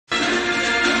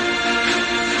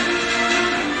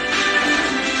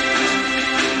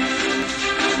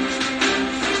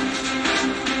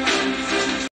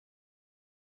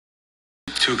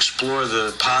to explore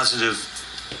the positive.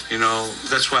 You know,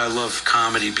 that's why I love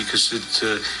comedy, because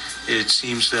it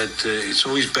seems that it's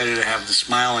always better to have the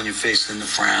smile on your face than the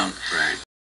frown. Right.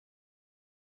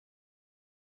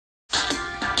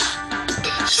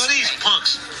 So these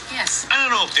punks, Yes. I don't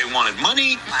know if they wanted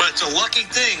money, but it's a lucky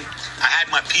thing I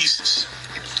had my pieces.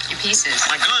 Your pieces.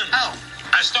 My gun. Oh.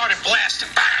 I started blasting.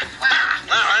 Bang, bang.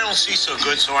 Well, I don't see so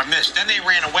good, so I missed. Then they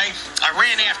ran away. I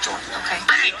ran after them. Okay.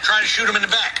 Bang! Tried to shoot them in the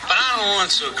back, but I don't run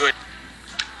so good.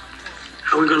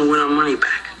 How are we going to win our money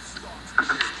back?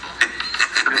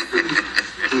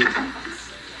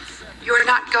 You're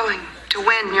not going to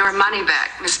win your money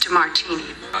back, Mr.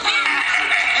 Martini.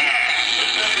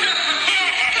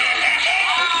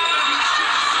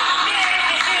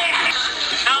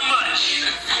 How much?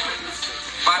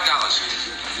 $5.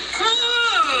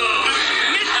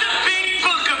 Mr. Big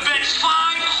Booker bets $5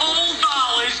 whole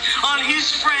on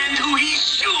his friend who he's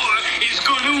sure is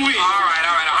going to win. All right,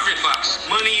 $100.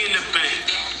 Money in the bank.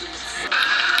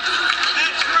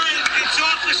 That's right. It's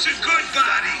Officer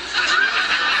Goodbody.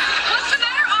 What's the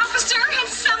matter, officer? Has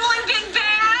someone been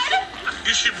bad?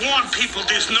 You should warn people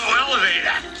there's no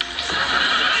elevator.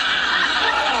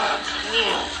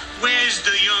 Where's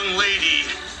the young lady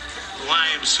who I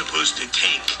am supposed to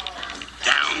take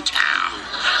downtown?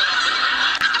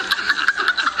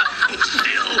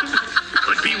 Still,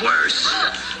 could be worse.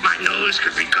 My nose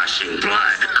could be gushing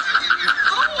blood.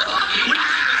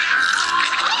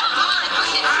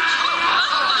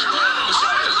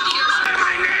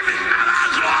 My name is not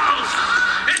Oswald.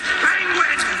 It's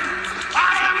Penguin. I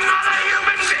am not a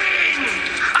human being.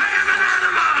 I am an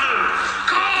animal.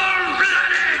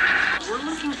 Cold-blooded. We're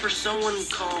looking for someone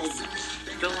called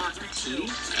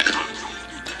Philoctetes.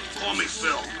 Call me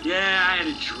Phil. Yeah, I had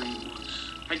a dream once.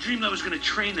 I dreamed I was going to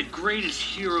train the greatest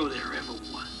hero there ever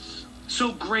was.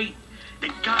 So great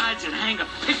that gods would hang a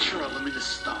picture of him in the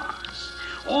stars,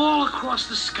 all across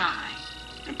the sky.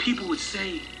 And people would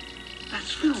say,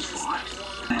 that's Phil's boy.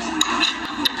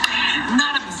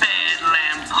 Not a bad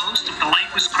lamppost. If the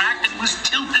light was cracked and was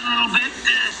tilted a little bit,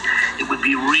 it would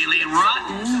be really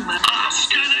rotten. But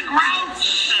Oscar the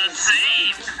Grouch,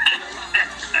 save.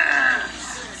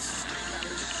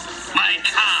 My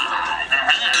God.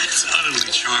 It's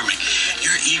utterly charming.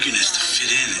 Your eagerness to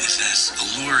fit in is as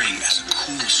alluring as a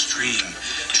cool stream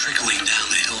trickling down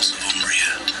the hills of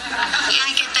Umbria. Yeah,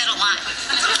 I get that a lot.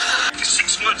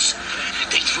 6 months,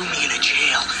 they threw me in a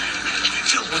jail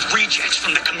filled with rejects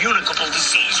from the communicable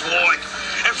disease ward.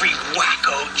 Every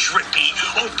wacko, drippy,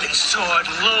 open-sword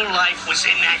lowlife was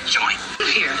in that joint.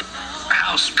 Here.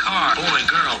 House, car, boy,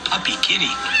 girl, puppy,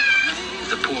 kitty.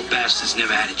 The poor bastards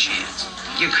never had a chance.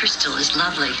 Your crystal is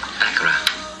lovely. Baccarat.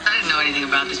 I didn't know anything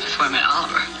about this before I met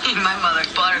Oliver. My mother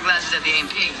bought her glasses at the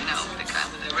A&P, you know, the kind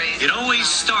with the rays. It always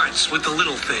starts with the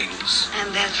little things.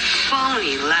 And that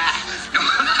phony laugh.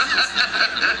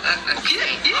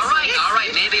 Okay, all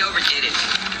right, maybe overdid it.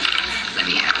 Let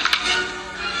me have it.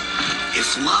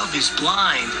 If love is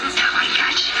blind, Now I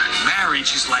got you.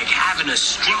 marriage is like having a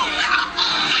stroke.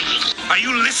 Are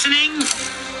you listening?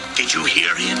 Did you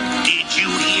hear him? Did you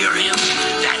hear him?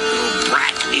 That little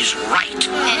brat is right.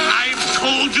 I've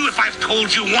told you, if I've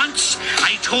told you once,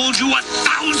 I told you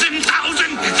 1,000 times.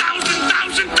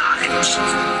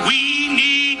 We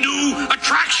need new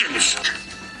attractions.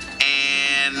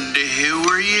 And who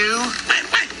are you?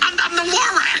 I'm the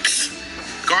Lorax,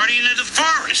 guardian of the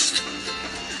forest.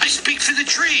 I speak for the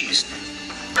trees.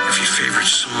 If your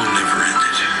favorite song never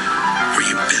ended, or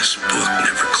your best book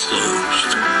never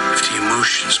closed, if the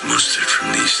emotions mustered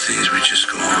from these things would just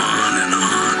go on and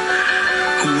on,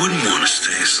 who wouldn't want to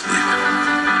stay asleep?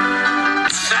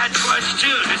 Sad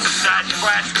question. This is sad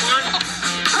question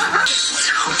 1.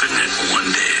 Just hoping that one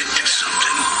day I'd do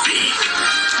something big.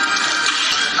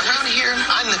 Around here,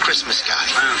 I'm the Christmas guy.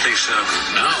 I don't think so.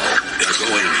 No, they're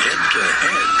going head to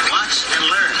head. Watch and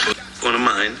learn. One of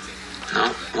mine. No,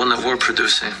 one that we're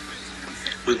producing.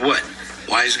 With what?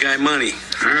 Wise guy money.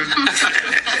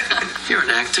 You're an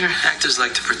actor. Actors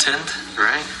like to pretend,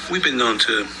 right? We've been known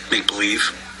to make believe.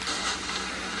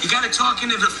 You gotta talk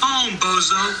into the phone,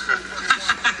 bozo.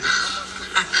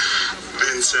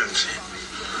 Vincent.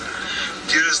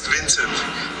 Dearest Vincent,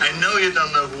 I know you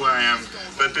don't know who I am,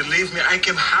 but believe me, I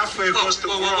came halfway across the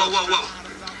world. Whoa.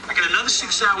 I got another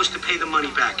 6 hours to pay the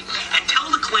money back. And tell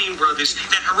the Claim brothers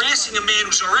that harassing a man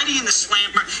who's already in the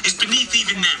slammer is beneath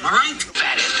even them, all right?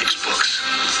 Bad ethics books.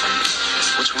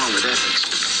 What's wrong with ethics?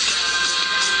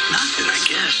 Nothing, I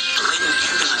guess. Blatant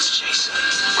ambulance chase.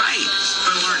 Right.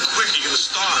 Better learn quick, you're gonna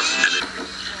starve.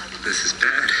 This is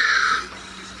bad.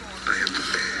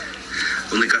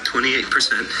 I only got 28%.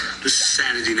 This is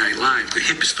Saturday Night Live, the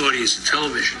hippest audience in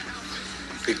television.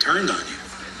 They turned on you.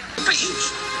 Baby,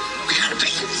 we got a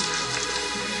baby.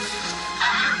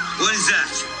 What is that?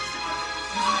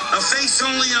 A face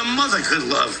only a mother could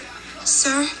love.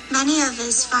 Sir, many of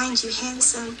us find you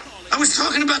handsome. I was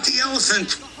talking about the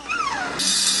elephant.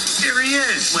 There he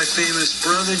is. My famous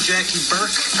brother, Jackie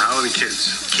Burke. How are the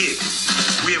kids? Kid.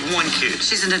 We have one kid.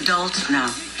 She's an adult now.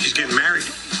 She's getting married.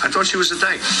 I thought she was a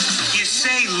dyke. You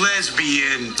say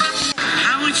lesbian.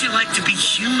 How would you like to be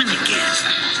human again?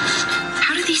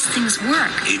 How do these things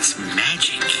work? It's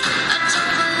magic.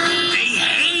 They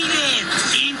hate it.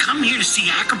 They didn't come here to see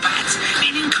acrobats.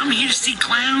 They didn't come here to see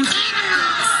clowns.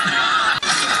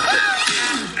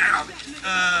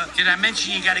 Did I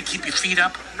mention you gotta keep your feet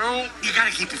up? No. You gotta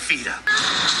keep your feet up.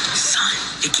 Son,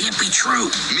 it can't be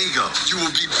true. Migo, you will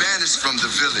be banished from the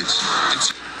village.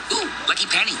 Ooh, lucky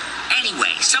penny.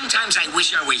 Anyway, sometimes I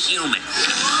wish I were human. Look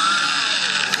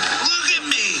at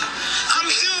me. I'm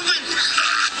human.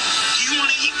 Do you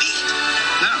want to eat me?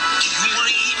 No. Do you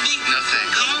want to eat me? No,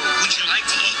 thanks. No? Would you like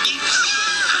to eat me?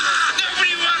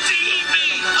 Nobody wants to eat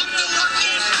me. I'm the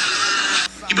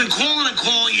luckiest. You've been calling and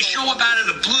calling. You show up out of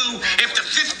the blue after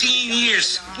 15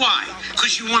 years. Why?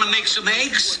 Because you want to make some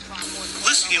eggs?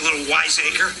 Listen, you little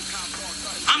wiseacre.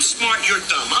 I'm smart, you're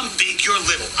dumb. I'm big, you're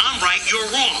little. I'm right, you're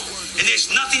wrong. And there's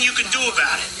nothing you can do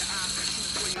about it.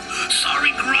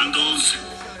 Sorry, Grundles.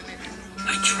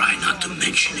 I try not to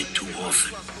mention it too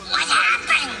often. What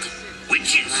happened?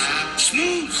 Witches.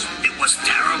 Smooth. It was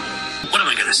terrible. What am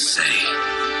I going to say?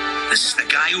 This is the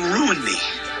guy who ruined me.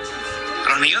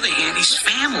 But on the other hand, he's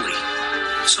family.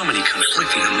 So many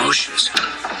conflicting emotions.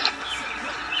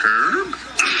 Herb?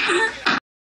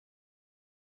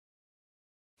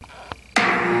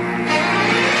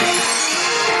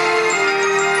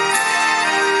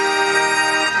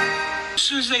 As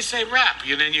soon as they say rap,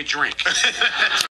 then you drink.